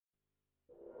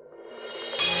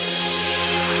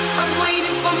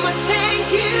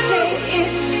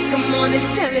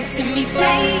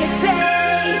say it,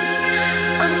 babe.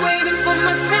 I'm waiting for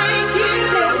my thank you.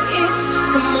 Say it,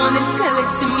 come on and tell it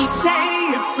to me. Say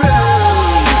it, bro.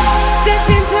 Step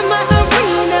into my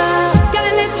arena.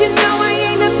 Gotta let you know I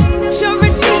ain't a sure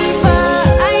diva.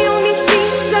 I only see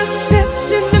success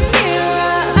in the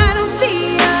mirror. I don't see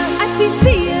ya, I see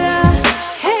Selah.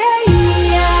 Hey,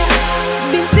 yeah.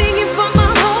 Been singing for my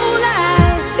whole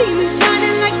life. See me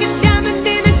shining like a diamond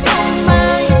in a gold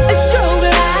mine. A strobe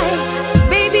light,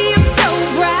 baby I'm so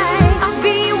bright. I'll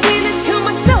be a winner till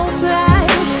my soul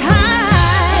flies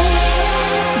high.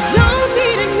 Don't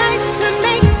need a night to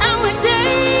make our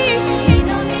day. You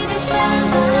don't need a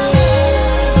shower.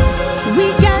 We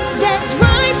got that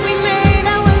drive, we made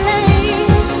our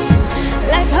lane.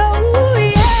 Like oh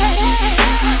yeah.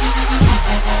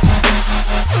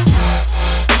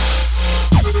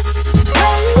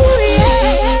 Oh yeah.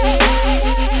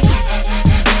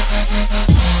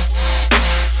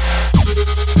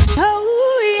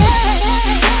 Oh yeah.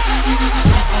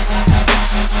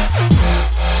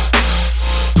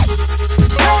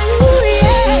 Oh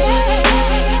yeah.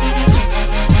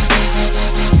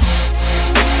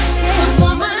 It's a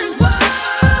woman's world.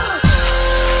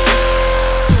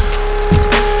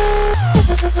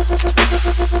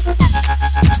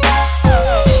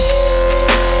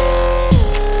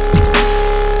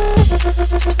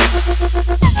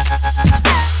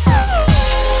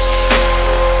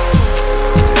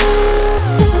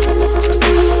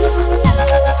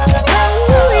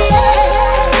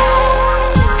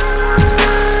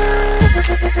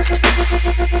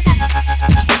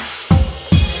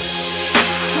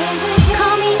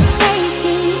 Call me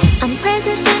Sadie, I'm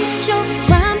presidential,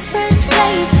 rhymes first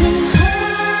lady.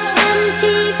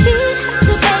 MTV have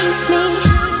to base me.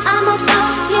 I'm a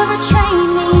boss, you're a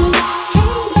trainee.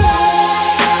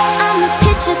 I'm the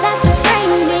picture that they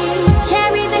frame me.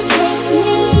 Cherry the cake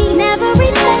me, never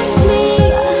replace me.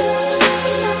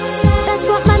 That's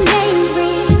what my name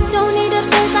reads. Don't need a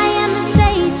buzz, I am a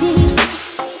Sadie.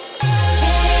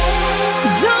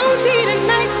 Don't need a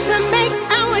night to make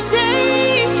our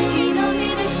day. You don't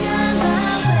need a shower.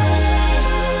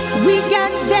 We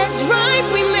got that drive,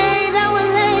 we made our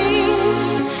lane.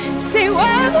 Say wow.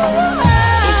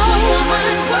 It's a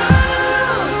woman's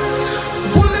world.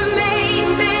 Woman made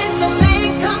man, so man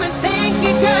come and thank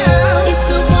you, girl. It's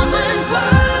a woman's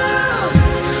world.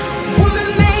 Woman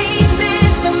made man,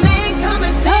 so man come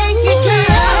and thank you,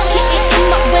 girl. Kicking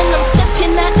them up when I'm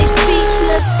stepping out, they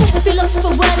speechless. If you lost for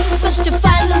words, it's best to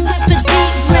find them with a